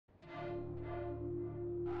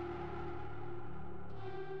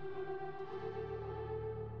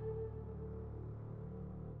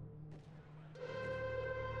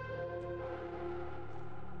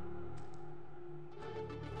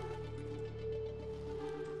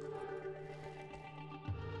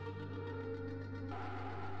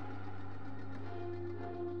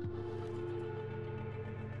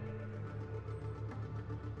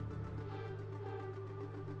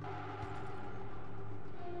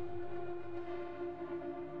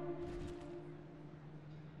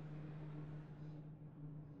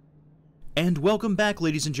And welcome back,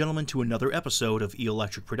 ladies and gentlemen, to another episode of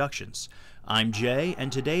E-Electric Productions. I'm Jay,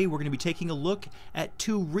 and today we're going to be taking a look at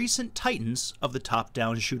two recent titans of the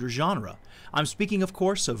top-down shooter genre. I'm speaking, of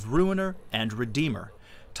course, of Ruiner and Redeemer.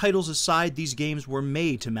 Titles aside, these games were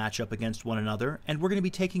made to match up against one another, and we're going to be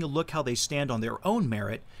taking a look how they stand on their own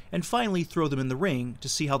merit, and finally throw them in the ring to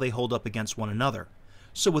see how they hold up against one another.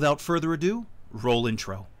 So without further ado, roll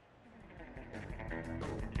intro.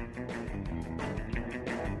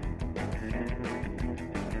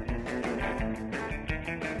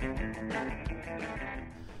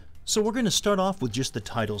 So we're going to start off with just the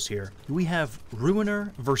titles here. We have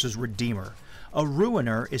Ruiner versus Redeemer. A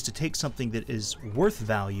Ruiner is to take something that is worth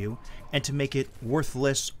value and to make it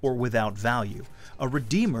worthless or without value. A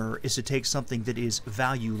Redeemer is to take something that is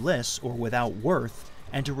valueless or without worth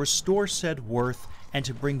and to restore said worth and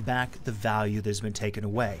to bring back the value that has been taken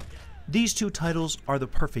away. These two titles are the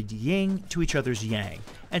perfect yin to each other's yang,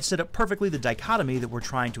 and set up perfectly the dichotomy that we're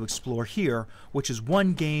trying to explore here, which is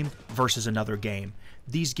one game versus another game.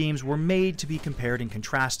 These games were made to be compared and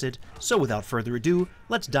contrasted, so without further ado,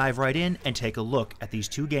 let's dive right in and take a look at these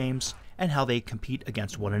two games and how they compete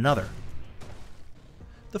against one another.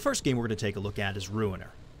 The first game we're going to take a look at is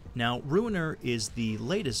Ruiner. Now, Ruiner is the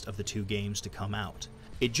latest of the two games to come out.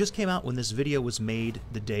 It just came out when this video was made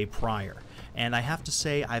the day prior, and I have to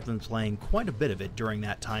say I've been playing quite a bit of it during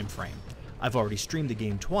that time frame. I've already streamed the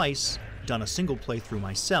game twice, done a single playthrough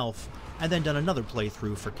myself, and then done another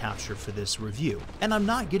playthrough for capture for this review. And I'm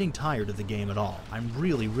not getting tired of the game at all. I'm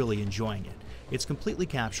really enjoying it. It's completely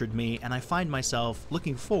captured me, and I find myself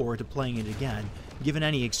looking forward to playing it again, given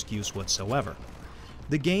any excuse whatsoever.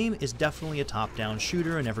 The game is definitely a top-down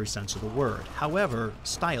shooter in every sense of the word. However,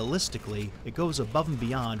 stylistically, it goes above and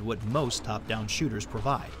beyond what most top-down shooters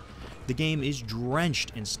provide. The game is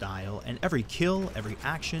drenched in style, and every kill, every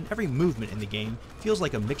action, every movement in the game feels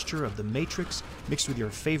like a mixture of The Matrix mixed with your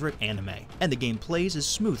favorite anime, and the game plays as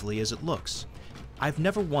smoothly as it looks. I've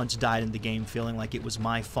never once died in the game feeling like it was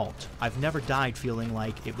my fault. I've never died feeling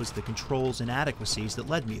like it was the controls inadequacies that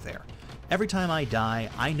led me there. Every time I die,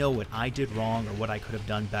 I know what I did wrong or what I could have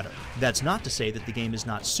done better. That's not to say that the game is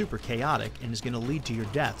not super chaotic and is going to lead to your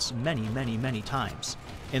deaths many times.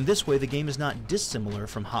 In this way, the game is not dissimilar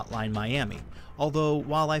from Hotline Miami. Although,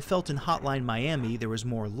 while I felt in Hotline Miami there was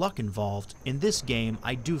more luck involved, in this game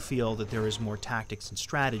I do feel that there is more tactics and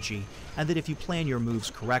strategy, and that if you plan your moves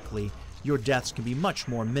correctly, your deaths can be much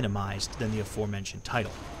more minimized than the aforementioned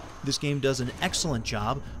title. This game does an excellent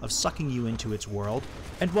job of sucking you into its world,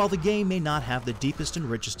 and while the game may not have the deepest and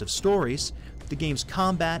richest of stories, the game's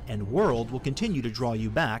combat and world will continue to draw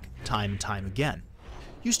you back time and time again.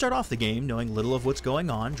 You start off the game knowing little of what's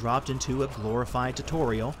going on, dropped into a glorified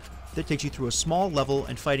tutorial that takes you through a small level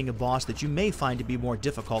and fighting a boss that you may find to be more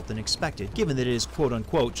difficult than expected, given that it is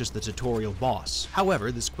quote-unquote just the tutorial boss.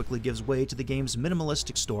 However, this quickly gives way to the game's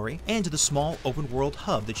minimalistic story and to the small open-world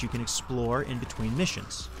hub that you can explore in between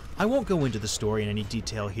missions. I won't go into the story in any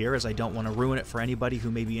detail here, as I don't want to ruin it for anybody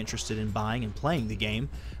who may be interested in buying and playing the game,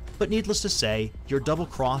 but needless to say, you're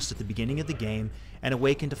double-crossed at the beginning of the game and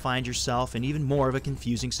awaken to find yourself in even more of a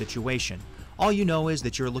confusing situation. All you know is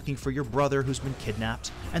that you're looking for your brother who's been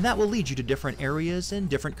kidnapped, and that will lead you to different areas and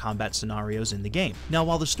different combat scenarios in the game. Now,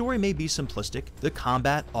 while the story may be simplistic, the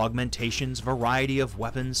combat, augmentations, variety of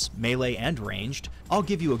weapons, melee and ranged, all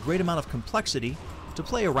give you a great amount of complexity to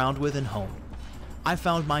play around with and hone. I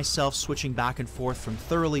found myself switching back and forth from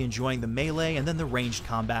thoroughly enjoying the melee and then the ranged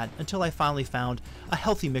combat until I finally found a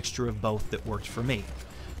healthy mixture of both that worked for me.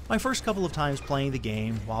 My first couple of times playing the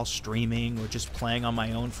game, while streaming or just playing on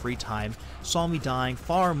my own free time, saw me dying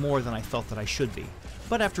far more than I felt that I should be.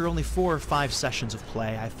 But after only 4 or 5 sessions of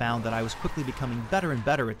play, I found that I was quickly becoming better and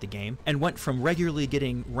better at the game, and went from regularly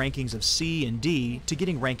getting rankings of C and D to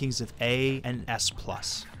getting rankings of A and S+.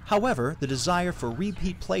 However, the desire for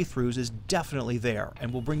repeat playthroughs is definitely there,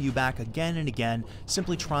 and will bring you back again and again,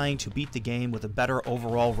 simply trying to beat the game with a better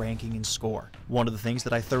overall ranking and score. One of the things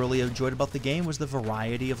that I thoroughly enjoyed about the game was the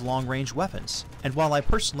variety of long-range weapons, and while I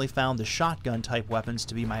personally found the shotgun-type weapons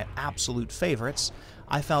to be my absolute favorites,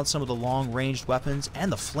 I found some of the long-ranged weapons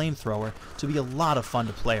and the flamethrower to be a lot of fun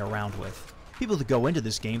to play around with. People that go into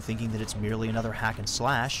this game thinking that it's merely another hack and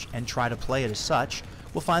slash and try to play it as such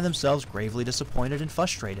will find themselves gravely disappointed and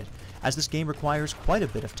frustrated, as this game requires quite a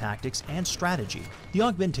bit of tactics and strategy. The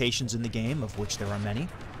augmentations in the game, of which there are many,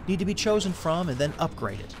 need to be chosen from and then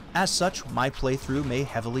upgraded. As such, my playthrough may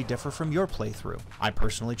heavily differ from your playthrough. I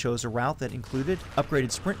personally chose a route that included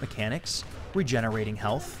upgraded sprint mechanics, regenerating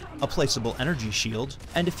health, a placeable energy shield,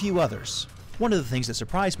 and a few others. One of the things that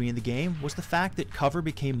surprised me in the game was the fact that cover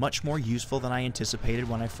became much more useful than I anticipated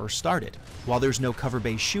when I first started. While there's no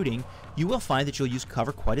cover-based shooting, you will find that you'll use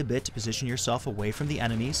cover quite a bit to position yourself away from the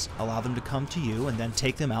enemies, allow them to come to you, and then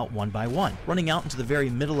take them out one by one. Running out into the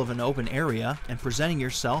very middle of an open area and presenting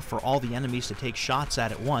yourself for all the enemies to take shots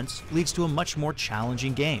at once leads to a much more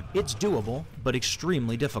challenging game. It's doable, but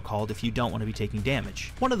extremely difficult if you don't want to be taking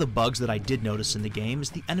damage. One of the bugs that I did notice in the game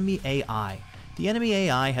is the enemy AI. The enemy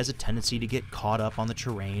AI has a tendency to get caught up on the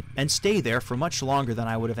terrain and stay there for much longer than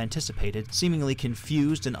I would have anticipated, seemingly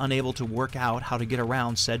confused and unable to work out how to get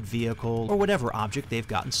around said vehicle or whatever object they've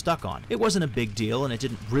gotten stuck on. It wasn't a big deal and it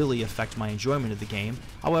didn't really affect my enjoyment of the game.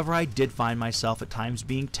 However, I did find myself at times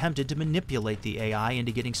being tempted to manipulate the AI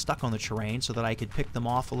into getting stuck on the terrain so that I could pick them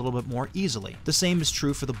off a little bit more easily. The same is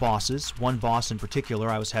true for the bosses. One boss in particular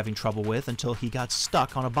I was having trouble with until he got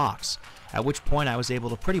stuck on a box, at which point I was able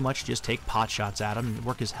to pretty much just take pot shots at him and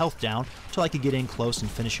work his health down until I could get in close and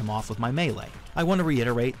finish him off with my melee. I want to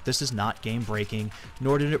reiterate, this is not game breaking,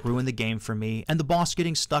 nor did it ruin the game for me, and the boss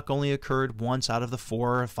getting stuck only occurred once out of the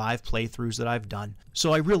 4 or 5 playthroughs that I've done,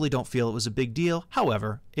 so I really don't feel it was a big deal.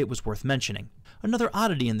 However, it was worth mentioning. Another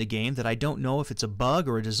oddity in the game that I don't know if it's a bug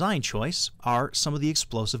or a design choice are some of the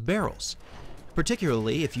explosive barrels.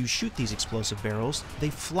 Particularly, if you shoot these explosive barrels, they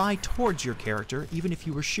fly towards your character even if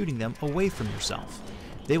you were shooting them away from yourself.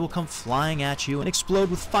 They will come flying at you and explode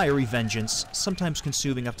with fiery vengeance, sometimes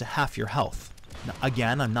consuming up to half your health. Now,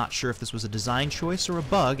 again, I'm not sure if this was a design choice or a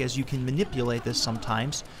bug, as you can manipulate this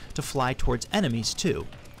sometimes to fly towards enemies too,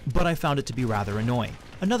 but I found it to be rather annoying.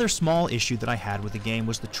 Another small issue that I had with the game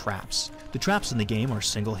was the traps. The traps in the game are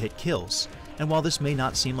single-hit kills, and while this may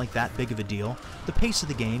not seem like that big of a deal, the pace of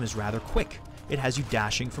the game is rather quick. It has you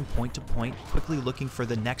dashing from point to point, quickly looking for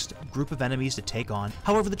the next group of enemies to take on.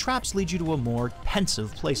 However, the traps lead you to a more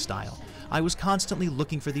pensive playstyle. I was constantly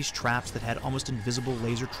looking for these traps that had almost invisible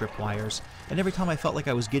laser tripwires, and every time I felt like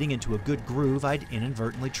I was getting into a good groove, I'd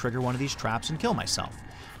inadvertently trigger one of these traps and kill myself.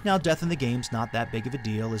 Now, death in the game's not that big of a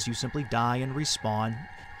deal, as you simply die and respawn.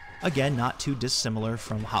 Again, not too dissimilar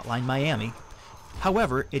from Hotline Miami.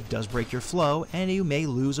 However, it does break your flow, and you may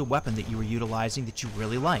lose a weapon that you were utilizing that you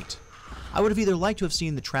really liked. I would have either liked to have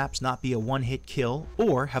seen the traps not be a one-hit kill,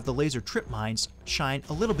 or have the laser trip mines shine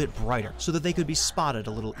a little bit brighter so that they could be spotted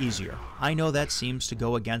a little easier. I know that seems to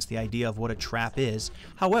go against the idea of what a trap is.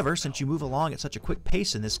 However, since you move along at such a quick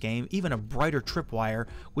pace in this game, even a brighter tripwire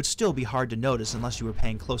would still be hard to notice unless you were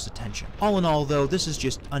paying close attention. All in all, though, this is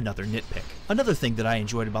just another nitpick. Another thing that I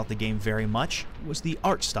enjoyed about the game very much was the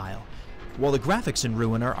art style. While the graphics in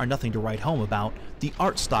Ruiner are nothing to write home about, the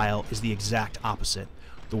art style is the exact opposite.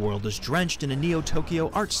 The world is drenched in a Neo-Tokyo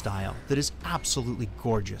art style that is absolutely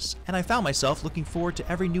gorgeous, and I found myself looking forward to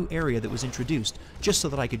every new area that was introduced just so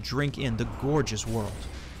that I could drink in the gorgeous world.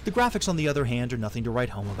 The graphics, on the other hand, are nothing to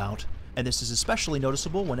write home about, and this is especially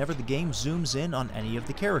noticeable whenever the game zooms in on any of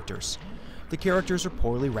the characters. The characters are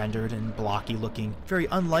poorly rendered and blocky looking, very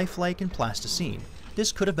unlifelike and plasticine.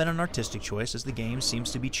 This could have been an artistic choice, as the game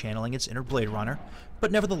seems to be channeling its inner Blade Runner, but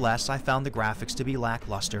nevertheless I found the graphics to be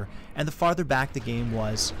lackluster, and the farther back the game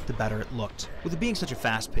was, the better it looked. With it being such a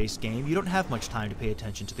fast-paced game, you don't have much time to pay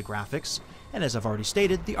attention to the graphics, and as I've already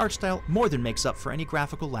stated, the art style more than makes up for any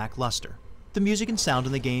graphical lackluster. The music and sound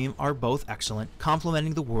in the game are both excellent,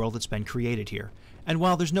 complementing the world that's been created here, and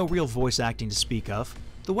while there's no real voice acting to speak of,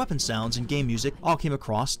 the weapon sounds and game music all came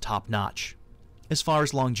across top-notch. As far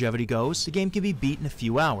as longevity goes, the game can be beat in a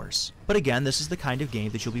few hours. But again, this is the kind of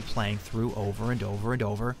game that you'll be playing through over and over and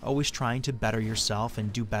over, always trying to better yourself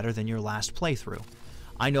and do better than your last playthrough.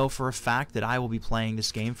 I know for a fact that I will be playing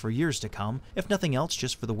this game for years to come, if nothing else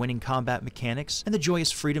just for the winning combat mechanics and the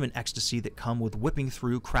joyous freedom and ecstasy that come with whipping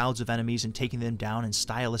through crowds of enemies and taking them down in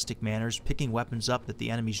stylistic manners, picking weapons up that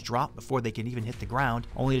the enemies drop before they can even hit the ground,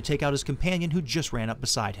 only to take out his companion who just ran up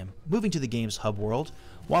beside him. Moving to the game's hub world,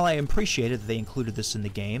 while I appreciated that they included this in the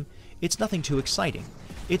game, it's nothing too exciting.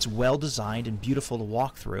 It's well designed and beautiful to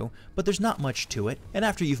walk through, but there's not much to it, and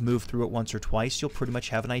after you've moved through it once or twice, you'll pretty much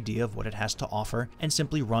have an idea of what it has to offer, and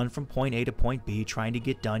simply run from point A to point B trying to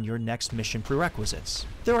get done your next mission prerequisites.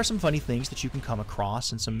 There are some funny things that you can come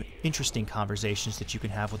across, and some interesting conversations that you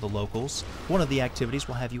can have with the locals. One of the activities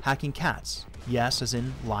will have you hacking cats. Yes, as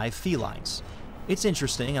in live felines. It's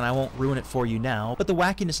interesting, and I won't ruin it for you now, but the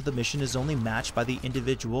wackiness of the mission is only matched by the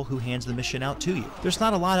individual who hands the mission out to you. There's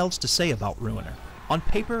not a lot else to say about Ruiner. On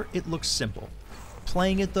paper, it looks simple.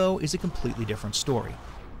 Playing it, though, is a completely different story.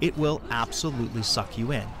 It will absolutely suck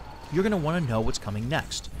you in. You're going to want to know what's coming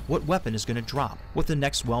next, what weapon is going to drop, what the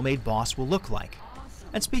next well-made boss will look like.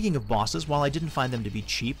 And speaking of bosses, while I didn't find them to be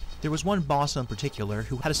cheap, there was one boss in particular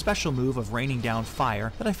who had a special move of raining down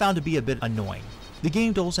fire that I found to be a bit annoying. The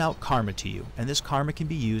game doles out karma to you, and this karma can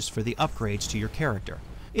be used for the upgrades to your character.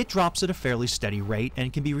 It drops at a fairly steady rate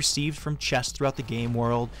and can be received from chests throughout the game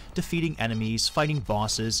world, defeating enemies, fighting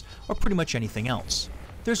bosses, or pretty much anything else.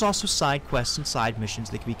 There's also side quests and side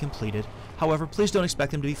missions that can be completed. However, please don't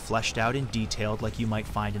expect them to be fleshed out and detailed like you might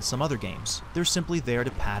find in some other games. They're simply there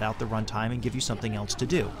to pad out the runtime and give you something else to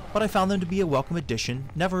do. But I found them to be a welcome addition,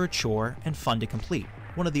 never a chore, and fun to complete.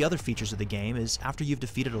 One of the other features of the game is after you've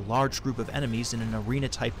defeated a large group of enemies in an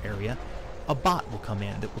arena-type area, a bot will come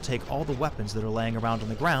in that will take all the weapons that are laying around on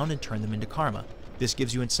the ground and turn them into karma. This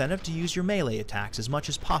gives you incentive to use your melee attacks as much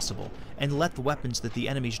as possible, and let the weapons that the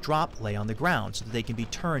enemies drop lay on the ground so that they can be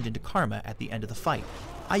turned into karma at the end of the fight.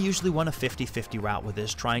 I usually went a 50-50 route with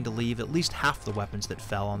this, trying to leave at least half the weapons that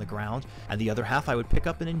fell on the ground, and the other half I would pick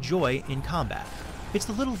up and enjoy in combat. It's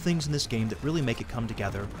the little things in this game that really make it come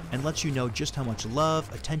together and lets you know just how much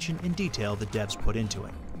love, attention, and detail the devs put into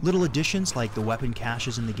it. Little additions like the weapon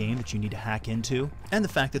caches in the game that you need to hack into, and the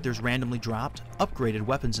fact that there's randomly dropped, upgraded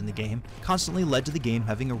weapons in the game, constantly led to the game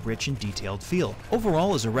having a rich and detailed feel.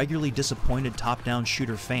 Overall, as a regularly disappointed top-down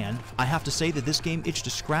shooter fan, I have to say that this game itched a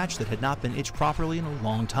scratch that had not been itched properly in a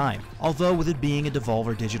long time. Although with it being a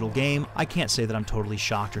Devolver Digital game, I can't say that I'm totally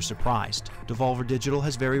shocked or surprised. Devolver Digital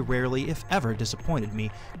has very rarely, if ever, disappointed me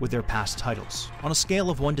with their past titles. On a scale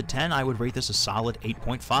of 1 to 10, I would rate this a solid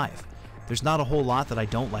 8.5. There's not a whole lot that I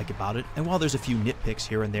don't like about it, and while there's a few nitpicks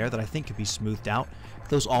here and there that I think could be smoothed out,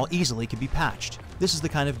 those all easily could be patched. This is the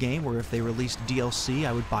kind of game where if they released DLC,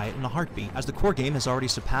 I would buy it in a heartbeat, as the core game has already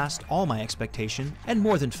surpassed all my expectation, and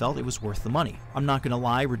more than felt it was worth the money. I'm not gonna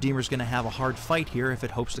lie, Redeemer's gonna have a hard fight here if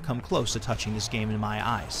it hopes to come close to touching this game in my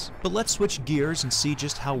eyes. But let's switch gears and see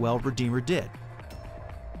just how well Redeemer did.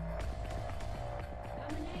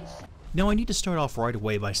 Now I need to start off right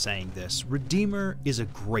away by saying this. Redeemer is a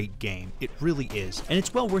great game. It really is. And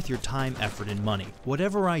it's well worth your time, effort, and money.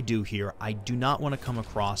 Whatever I do here, I do not want to come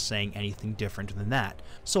across saying anything different than that.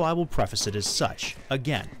 So I will preface it as such.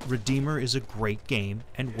 Again, Redeemer is a great game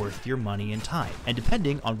and worth your money and time. And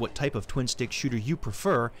depending on what type of twin-stick shooter you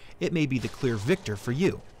prefer, it may be the clear victor for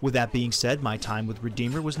you. With that being said, my time with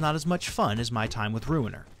Redeemer was not as much fun as my time with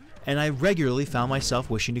Ruiner, and I regularly found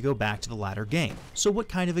myself wishing to go back to the latter game. So what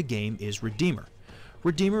kind of a game is Redeemer?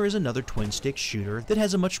 Redeemer is another twin-stick shooter that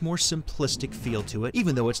has a much more simplistic feel to it,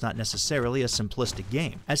 even though it's not necessarily a simplistic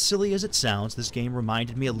game. As silly as it sounds, this game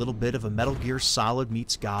reminded me a little bit of a Metal Gear Solid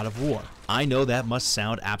meets God of War. I know that must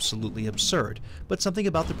sound absolutely absurd, but something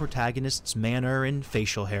about the protagonist's manner and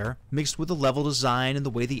facial hair, mixed with the level design and the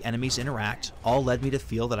way the enemies interact, all led me to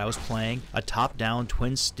feel that I was playing a top-down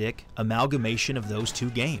twin-stick amalgamation of those two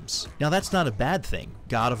games. Now that's not a bad thing.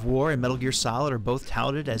 God of War and Metal Gear Solid are both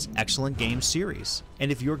touted as excellent game series.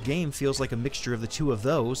 And if your game feels like a mixture of the two of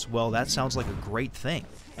those, well, that sounds like a great thing.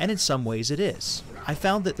 And in some ways it is. I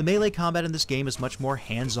found that the melee combat in this game is much more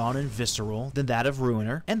hands-on and visceral than that of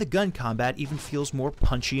Ruiner, and the gun combat even feels more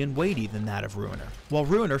punchy and weighty than that of Ruiner. While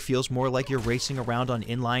Ruiner feels more like you're racing around on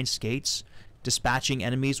inline skates, dispatching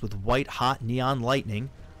enemies with white-hot neon lightning,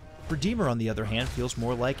 Redeemer, on the other hand, feels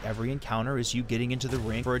more like every encounter is you getting into the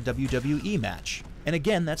ring for a WWE match. And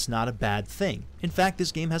again, that's not a bad thing. In fact,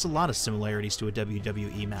 this game has a lot of similarities to a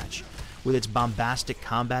WWE match, with its bombastic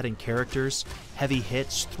combat and characters, heavy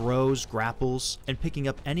hits, throws, grapples, and picking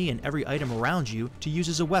up any and every item around you to use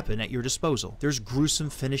as a weapon at your disposal. There's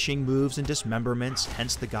gruesome finishing moves and dismemberments,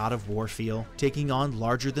 hence the God of War feel, taking on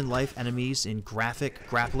larger-than-life enemies in graphic,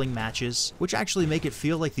 grappling matches, which actually make it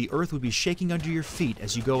feel like the earth would be shaking under your feet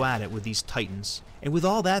as you go at it with these titans. And with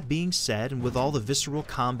all that being said, and with all the visceral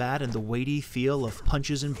combat and the weighty feel of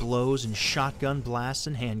punches and blows and shotgun blasts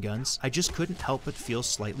and handguns, I just couldn't help but feel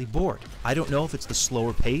slightly bored. I don't know if it's the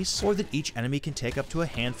slower pace, or that each enemy can take up to a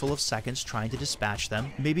handful of seconds trying to dispatch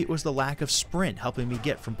them. Maybe it was the lack of sprint helping me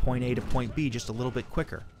get from point A to point B just a little bit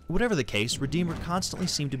quicker. Whatever the case, Redeemer constantly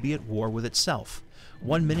seemed to be at war with itself.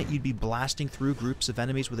 One minute you'd be blasting through groups of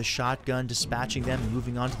enemies with a shotgun, dispatching them and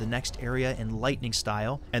moving on to the next area in lightning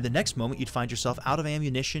style, and the next moment you'd find yourself out of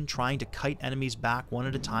ammunition trying to kite enemies back one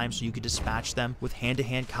at a time so you could dispatch them with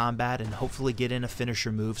hand-to-hand combat and hopefully get in a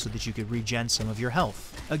finisher move so that you could regen some of your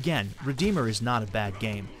health. Again, Redeemer is not a bad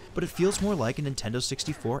game, but it feels more like a Nintendo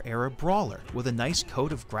 64 era brawler, with a nice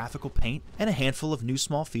coat of graphical paint and a handful of new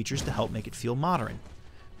small features to help make it feel modern.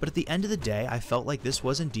 But at the end of the day, I felt like this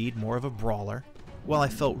was indeed more of a brawler, while I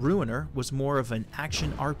felt Ruiner was more of an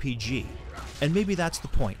action RPG. And maybe that's the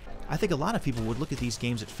point. I think a lot of people would look at these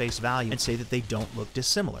games at face value and say that they don't look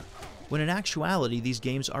dissimilar, when in actuality these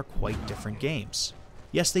games are quite different games.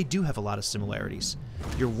 Yes, they do have a lot of similarities.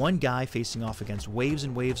 You're one guy facing off against waves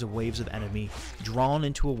and waves of enemy, drawn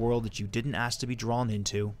into a world that you didn't ask to be drawn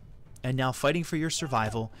into, and now fighting for your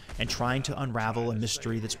survival and trying to unravel a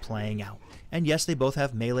mystery that's playing out. And yes, they both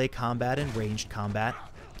have melee combat and ranged combat,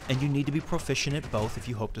 and you need to be proficient at both if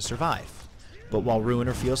you hope to survive. But while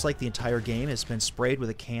Ruiner feels like the entire game has been sprayed with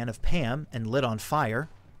a can of Pam and lit on fire,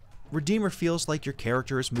 Redeemer feels like your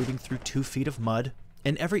character is moving through 2 feet of mud,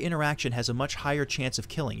 and every interaction has a much higher chance of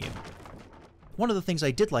killing you. One of the things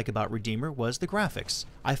I did like about Redeemer was the graphics.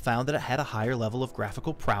 I found that it had a higher level of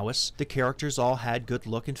graphical prowess, the characters all had good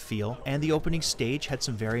look and feel, and the opening stage had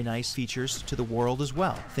some very nice features to the world as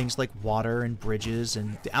well. Things like water and bridges,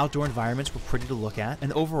 and the outdoor environments were pretty to look at,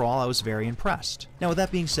 and overall I was very impressed. Now with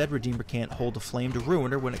that being said, Redeemer can't hold a flame to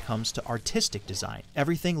Ruiner when it comes to artistic design.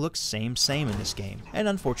 Everything looks same in this game, and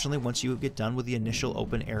unfortunately once you get done with the initial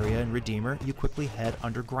open area in Redeemer, you quickly head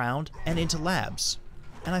underground and into labs.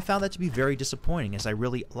 And I found that to be very disappointing, as I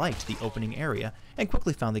really liked the opening area and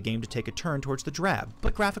quickly found the game to take a turn towards the drab,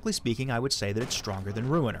 but graphically speaking I would say that it's stronger than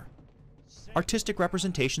Ruiner. Artistic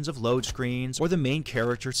representations of load screens or the main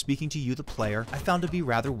character speaking to you the player I found to be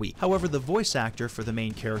rather weak. However, the voice actor for the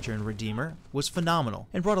main character in Redeemer was phenomenal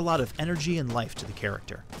and brought a lot of energy and life to the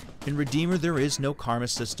character. In Redeemer there is no karma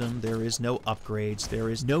system, there is no upgrades,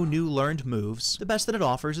 there is no new learned moves. The best that it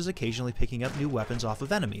offers is occasionally picking up new weapons off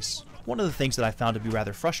of enemies. One of the things that I found to be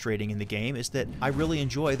rather frustrating in the game is that I really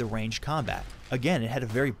enjoy the ranged combat. Again, it had a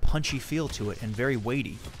very punchy feel to it and very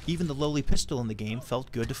weighty. Even the lowly pistol in the game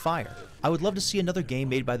felt good to fire. I would love to see another game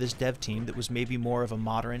made by this dev team that was maybe more of a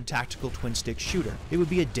modern tactical twin-stick shooter. It would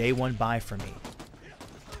be a day one buy for me.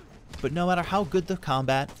 But no matter how good the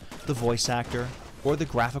combat, the voice actor, or the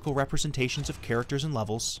graphical representations of characters and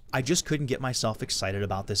levels, I just couldn't get myself excited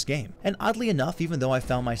about this game. And oddly enough, even though I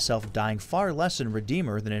found myself dying far less in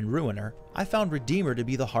Redeemer than in Ruiner, I found Redeemer to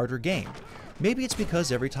be the harder game. Maybe it's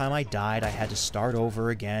because every time I died I had to start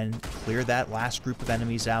over again, clear that last group of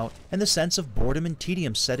enemies out, and the sense of boredom and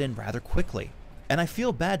tedium set in rather quickly. And I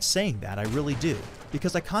feel bad saying that, I really do,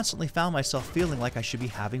 because I constantly found myself feeling like I should be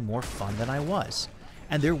having more fun than I was.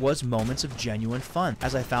 And there was moments of genuine fun,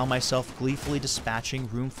 as I found myself gleefully dispatching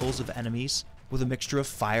roomfuls of enemies with a mixture of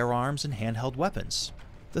firearms and handheld weapons.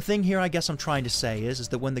 The thing here I guess I'm trying to say is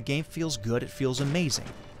that when the game feels good, it feels amazing.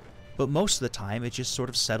 But most of the time it just sort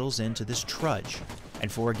of settles into this trudge.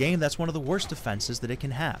 And for a game, that's one of the worst offenses that it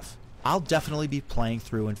can have. I'll definitely be playing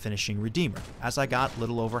through and finishing Redeemer, as I got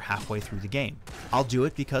little over halfway through the game. I'll do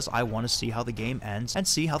it because I want to see how the game ends and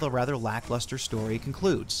see how the rather lackluster story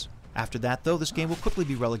concludes. After that though, this game will quickly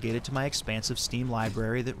be relegated to my expansive Steam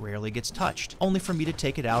library that rarely gets touched, only for me to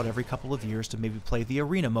take it out every couple of years to maybe play the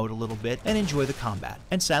arena mode a little bit and enjoy the combat.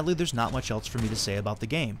 And sadly there's not much else for me to say about the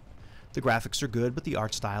game. The graphics are good, but the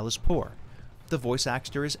art style is poor. The voice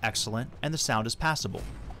actor is excellent, and the sound is passable.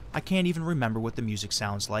 I can't even remember what the music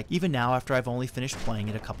sounds like, even now after I've only finished playing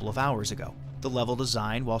it a couple of hours ago. The level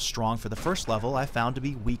design, while strong for the first level, I found to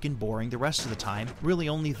be weak and boring the rest of the time, really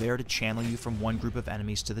only there to channel you from one group of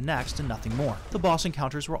enemies to the next and nothing more. The boss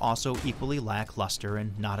encounters were also equally lackluster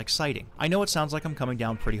and not exciting. I know it sounds like I'm coming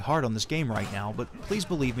down pretty hard on this game right now, but please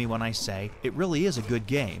believe me when I say it really is a good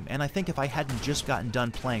game, and I think if I hadn't just gotten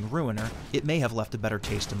done playing Ruiner, it may have left a better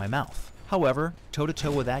taste in my mouth. However,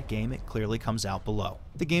 toe-to-toe with that game, it clearly comes out below.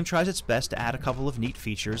 The game tries its best to add a couple of neat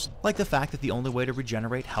features, like the fact that the only way to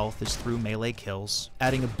regenerate health is through melee kills,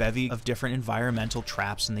 adding a bevy of different environmental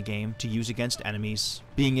traps in the game to use against enemies,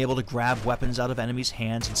 being able to grab weapons out of enemies'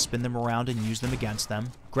 hands and spin them around and use them against them,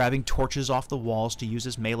 grabbing torches off the walls to use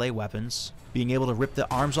as melee weapons, being able to rip the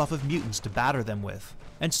arms off of mutants to batter them with,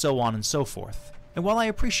 and so on and so forth. And while I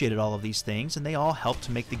appreciated all of these things, and they all helped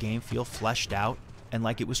to make the game feel fleshed out, and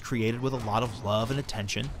like it was created with a lot of love and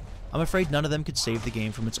attention, I'm afraid none of them could save the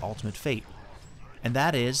game from its ultimate fate. And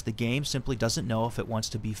that is, the game simply doesn't know if it wants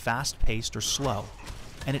to be fast-paced or slow,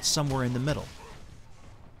 and it's somewhere in the middle.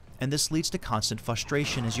 And this leads to constant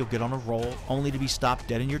frustration as you'll get on a roll, only to be stopped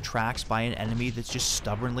dead in your tracks by an enemy that just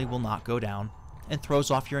stubbornly will not go down, and throws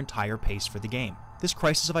off your entire pace for the game. This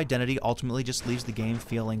crisis of identity ultimately just leaves the game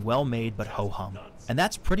feeling well made but ho-hum. And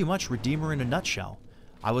that's pretty much Redeemer in a nutshell.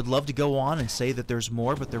 I would love to go on and say that there's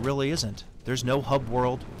more, but there really isn't. There's no hub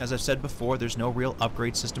world. As I've said before, there's no real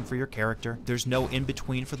upgrade system for your character. There's no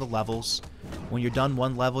in-between for the levels. When you're done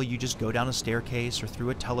one level, you just go down a staircase or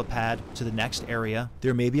through a telepad to the next area.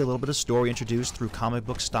 There may be a little bit of story introduced through comic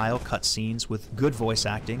book style cutscenes with good voice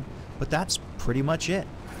acting, but that's pretty much it.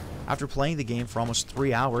 After playing the game for almost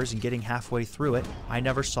 3 hours and getting halfway through it, I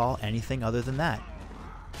never saw anything other than that.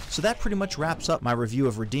 So that pretty much wraps up my review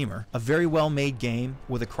of Redeemer, a very well made game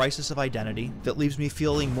with a crisis of identity that leaves me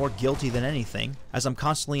feeling more guilty than anything, as I'm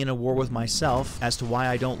constantly in a war with myself as to why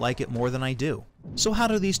I don't like it more than I do. So how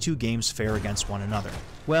do these two games fare against one another?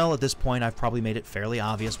 Well, at this point I've probably made it fairly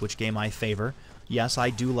obvious which game I favor. Yes, I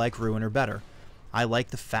do like Ruiner better. I like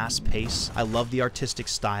the fast pace, I love the artistic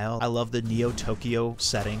style, I love the Neo-Tokyo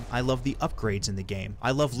setting, I love the upgrades in the game,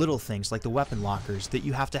 I love little things like the weapon lockers that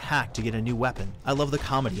you have to hack to get a new weapon, I love the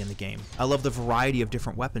comedy in the game, I love the variety of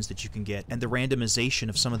different weapons that you can get, and the randomization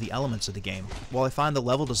of some of the elements of the game. While I find the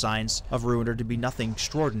level designs of Ruiner to be nothing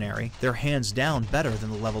extraordinary, they're hands down better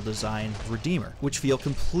than the level design of Redeemer, which feel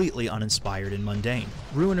completely uninspired and mundane.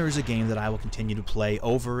 Ruiner is a game that I will continue to play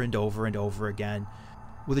over and over and over again,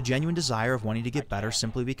 with a genuine desire of wanting to get better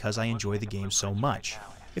simply because I enjoy the game so much.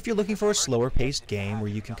 If you're looking for a slower paced game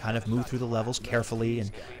where you can kind of move through the levels carefully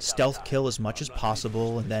and stealth kill as much as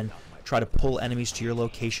possible and then try to pull enemies to your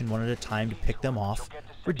location one at a time to pick them off,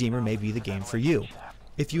 Redeemer may be the game for you.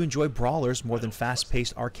 If you enjoy brawlers more than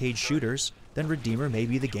fast-paced arcade shooters, then Redeemer may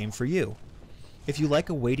be the game for you. If you like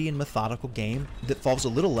a weighty and methodical game that falls a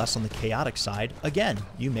little less on the chaotic side, again,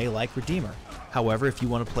 you may like Redeemer. However, if you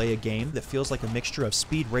want to play a game that feels like a mixture of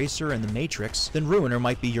Speed Racer and The Matrix, then Ruiner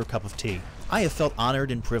might be your cup of tea. I have felt honored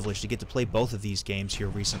and privileged to get to play both of these games here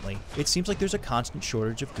recently. It seems like there's a constant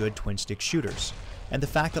shortage of good twin-stick shooters, and the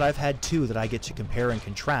fact that I've had two that I get to compare and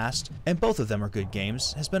contrast, and both of them are good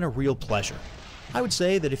games, has been a real pleasure. I would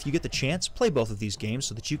say that if you get the chance, play both of these games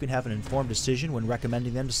so that you can have an informed decision when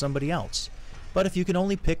recommending them to somebody else. But if you can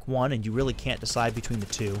only pick one and you really can't decide between the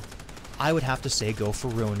two, I would have to say go for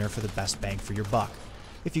Ruiner for the best bang for your buck.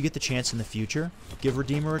 If you get the chance in the future, give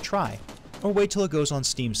Redeemer a try, or wait till it goes on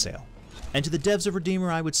Steam sale. And to the devs of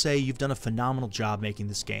Redeemer, I would say you've done a phenomenal job making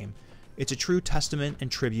this game. It's a true testament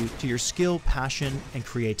and tribute to your skill, passion, and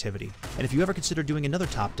creativity. And if you ever consider doing another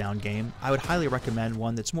top-down game, I would highly recommend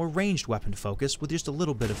one that's more ranged weapon focused with just a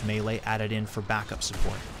little bit of melee added in for backup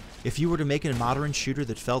support. If you were to make a modern shooter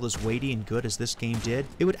that felt as weighty and good as this game did,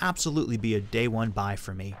 it would absolutely be a day one buy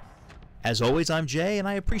for me. As always, I'm Jay, and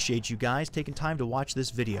I appreciate you guys taking time to watch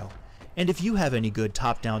this video. And if you have any good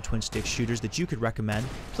top-down twin-stick shooters that you could recommend,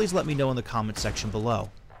 please let me know in the comment section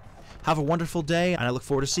below. Have a wonderful day, and I look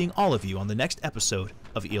forward to seeing all of you on the next episode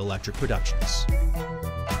of E-Electric Productions.